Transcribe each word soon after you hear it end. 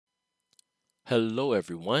Hello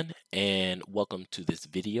everyone and welcome to this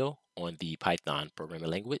video on the Python programming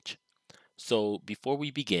language. So before we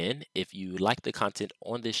begin, if you like the content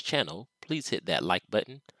on this channel, please hit that like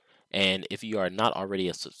button. And if you are not already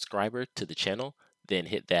a subscriber to the channel, then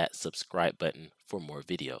hit that subscribe button for more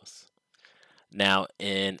videos. Now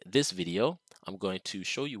in this video, I'm going to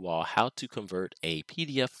show you all how to convert a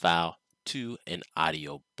PDF file to an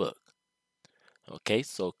audio book. Okay,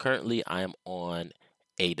 so currently I am on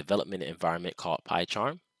a development environment called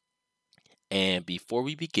PyCharm. And before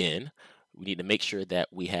we begin, we need to make sure that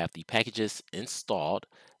we have the packages installed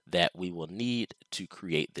that we will need to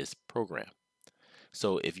create this program.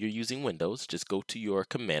 So if you're using Windows, just go to your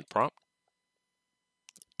command prompt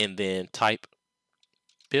and then type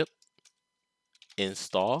pip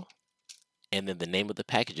install and then the name of the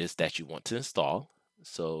packages that you want to install.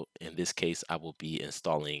 So in this case, I will be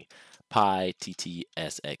installing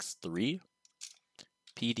PyTTSX3,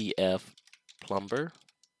 PDF Plumber,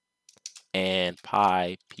 and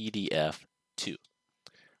PyPDF2.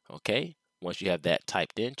 Okay, once you have that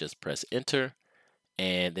typed in, just press enter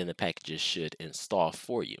and then the packages should install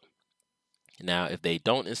for you. Now, if they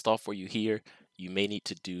don't install for you here, you may need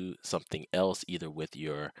to do something else either with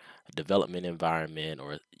your development environment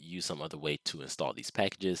or use some other way to install these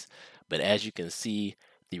packages. But as you can see,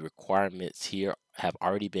 the requirements here have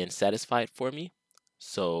already been satisfied for me,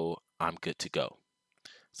 so I'm good to go.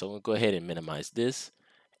 So I'm going to go ahead and minimize this.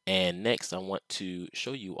 And next, I want to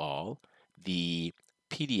show you all the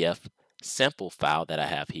PDF sample file that I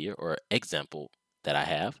have here, or example that I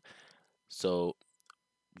have. So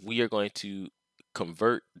we are going to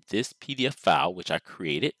convert this PDF file, which I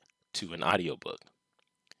created, to an audiobook.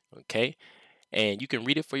 Okay, and you can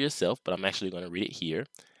read it for yourself, but I'm actually going to read it here.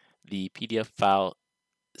 The PDF file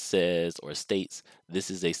says or states, "This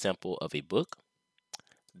is a sample of a book.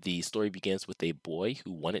 The story begins with a boy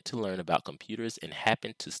who wanted to learn about computers and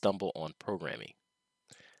happened to stumble on programming.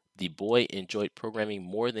 The boy enjoyed programming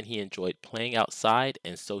more than he enjoyed playing outside,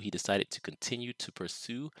 and so he decided to continue to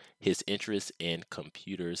pursue his interest in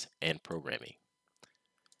computers and programming.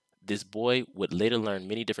 This boy would later learn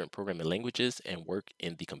many different programming languages and work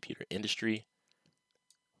in the computer industry.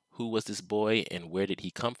 Who was this boy and where did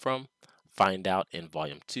he come from? Find out in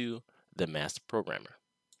Volume 2, The Master Programmer."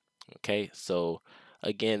 Okay, so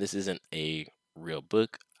again, this isn't a real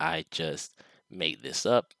book. I just made this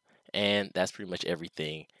up, and that's pretty much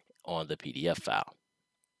everything on the PDF file.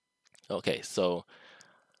 Okay, so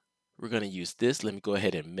we're going to use this. Let me go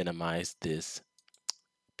ahead and minimize this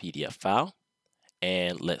PDF file,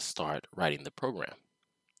 and let's start writing the program.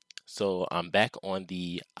 So I'm back on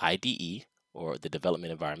the IDE, or the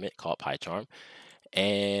development environment called PyCharm,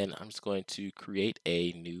 and I'm just going to create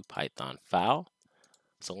a new Python file.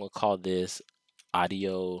 So I'm going to call this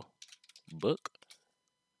audio book.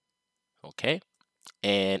 Okay,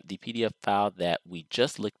 and the PDF file that we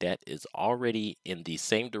just looked at is already in the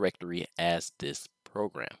same directory as this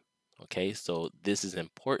program. Okay, so this is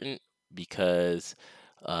important because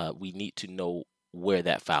we need to know where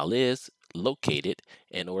that file is located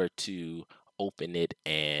in order to open it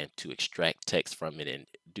and to extract text from it and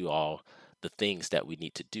do all the things that we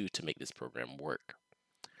need to do to make this program work.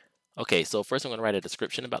 Okay, so first I'm going to write a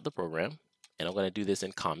description about the program, and I'm going to do this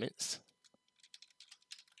in comments.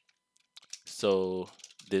 So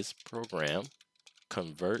this program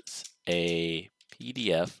converts a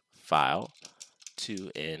PDF file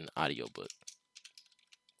to an audiobook.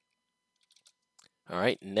 All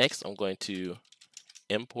right, next I'm going to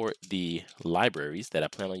import the libraries that I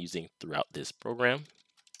plan on using throughout this program.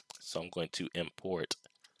 So I'm going to import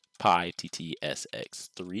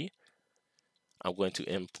PyTTSX3. I'm going to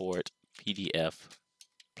import PDF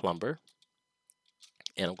Plumber,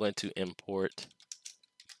 and I'm going to import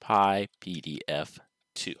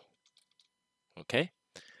PyPDF2. Okay.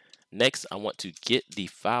 Next, I want to get the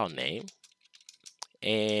file name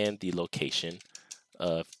and the location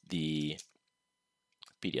of the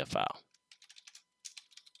PDF file.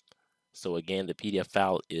 So again, the PDF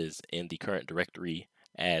file is in the current directory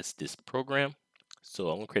as this program. So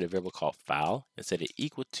I'm going to create a variable called file and set it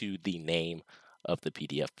equal to the name of the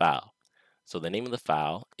PDF file. So the name of the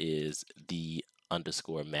file is the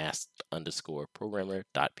underscore mask underscore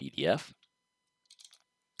programmer.pdf.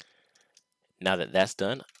 Now that that's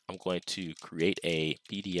done, I'm going to create a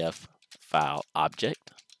PDF file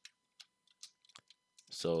object.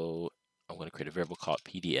 So I'm going to create a variable called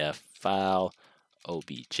PDF file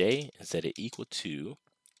obj and set it equal to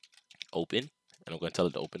open, and I'm going to tell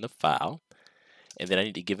it to open the file. And then I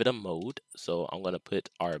need to give it a mode, so I'm going to put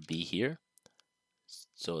RB here.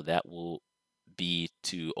 So that will be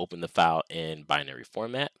to open the file in binary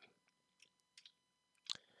format.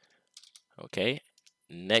 Okay,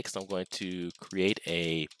 next I'm going to create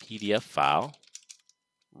a PDF file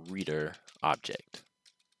reader object.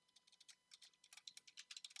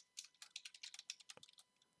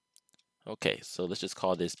 Okay, so let's just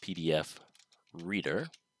call this PDF reader,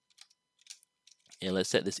 and let's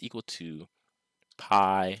set this equal to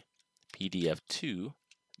pi pdf2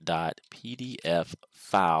 dot pdf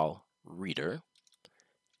file reader,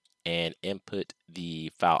 and input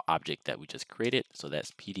the file object that we just created. So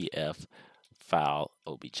that's PDF file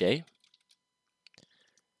obj.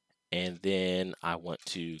 And then I want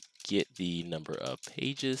to get the number of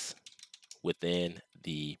pages within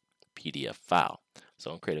the PDF file. So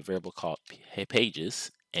I'm going to create a variable called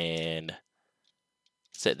pages and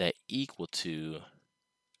set that equal to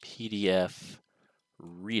PDF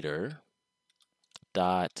reader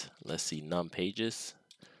dot, let's see, num pages.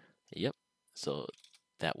 Yep, so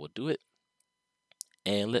that will do it.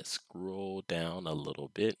 And let's scroll down a little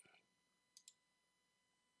bit.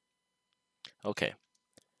 Okay,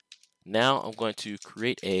 now I'm going to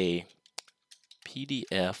create a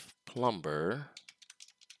PDF plumber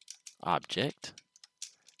object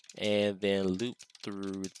and then loop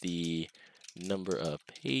through the number of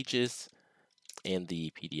pages in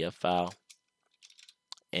the PDF file.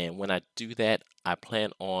 And when I do that, I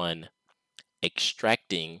plan on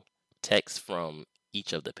extracting text from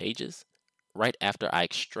each of the pages. Right after I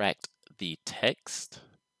extract the text,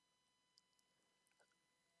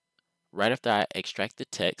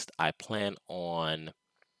 I plan on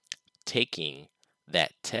taking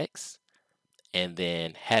that text and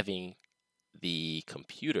then having the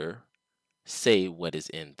computer say what is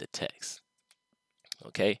in the text.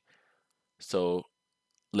 Okay, so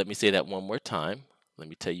let me say that one more time. Let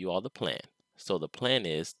me tell you all the plan. So the plan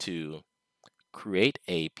is to create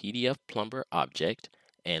a PDF plumber object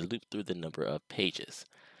and loop through the number of pages.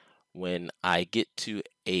 When I get to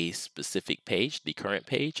a specific page, the current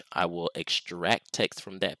page, I will extract text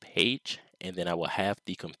from that page, and then I will have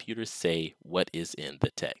the computer say what is in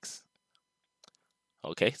the text.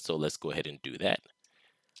 Okay, so let's go ahead and do that.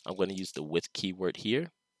 I'm going to use the with keyword here,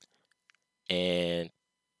 and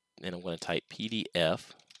then I'm going to type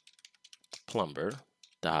PDF plumber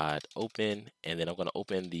dot open, and then I'm going to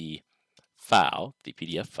open the file, the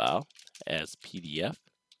PDF file, as PDF.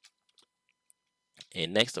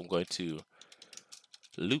 And next I'm going to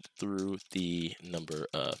loop through the number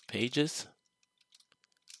of pages.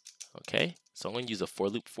 Okay, so I'm going to use a for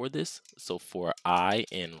loop for this. So for I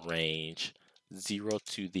in range 0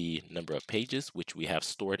 to the number of pages, which we have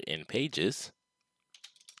stored in pages,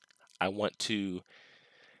 I want to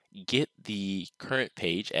get the current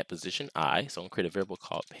page at position I. So I'm going to create a variable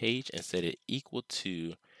called page and set it equal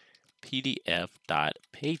to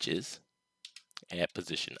pdf.pages at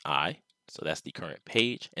position I. So that's the current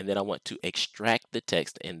page. And then I want to extract the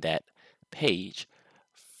text in that page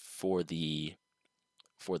for the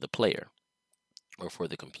player or for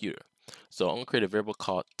the computer. So I'm going to create a variable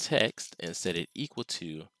called text and set it equal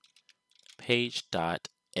to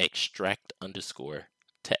page.extract underscore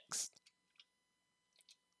text.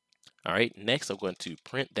 All right, next I'm going to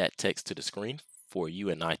print that text to the screen for you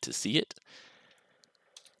and I to see it.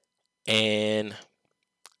 And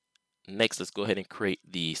next, let's go ahead and create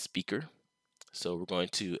the speaker. So we're going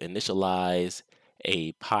to initialize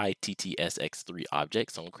a pi ttsx3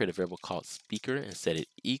 object. So I'm going to create a variable called speaker and set it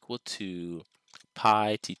equal to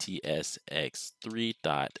pi ttsx3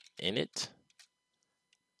 dot init.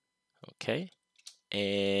 Okay,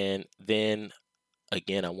 and then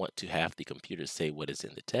again, I want to have the computer say what is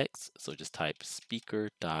in the text. So just type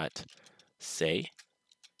speaker dot say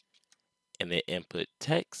and then input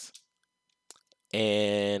text.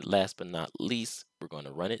 And last but not least, we're going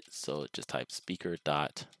to run it. So just type speaker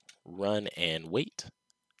dot run and wait.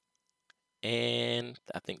 And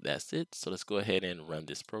I think that's it. So let's go ahead and run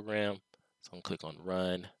this program. So I'm going to click on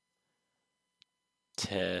run,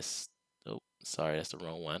 test. Oh, sorry, that's the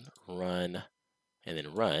wrong one. Run, and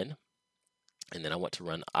then run. And then I want to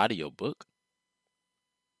run audiobook.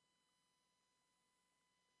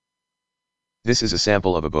 This is a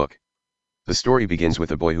sample of a book. The story begins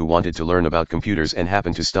with a boy who wanted to learn about computers and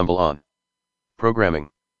happened to stumble on programming.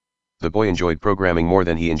 The boy enjoyed programming more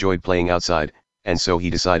than he enjoyed playing outside, and so he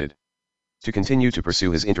decided to continue to pursue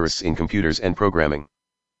his interests in computers and programming.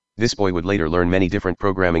 This boy would later learn many different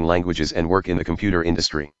programming languages and work in the computer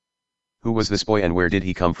industry. Who was this boy and where did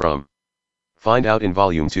he come from? Find out in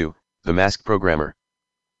Volume 2, The Masked Programmer.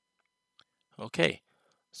 Okay,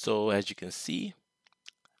 so as you can see,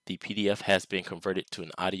 the PDF has been converted to an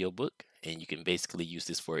audiobook, and you can basically use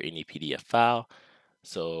this for any PDF file.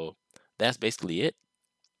 So that's basically it.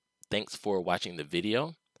 Thanks for watching the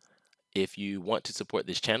video. If you want to support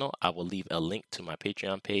this channel, I will leave a link to my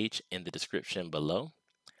Patreon page in the description below.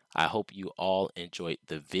 I hope you all enjoyed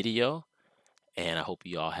the video, and I hope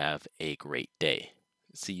you all have a great day.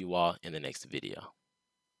 See you all in the next video.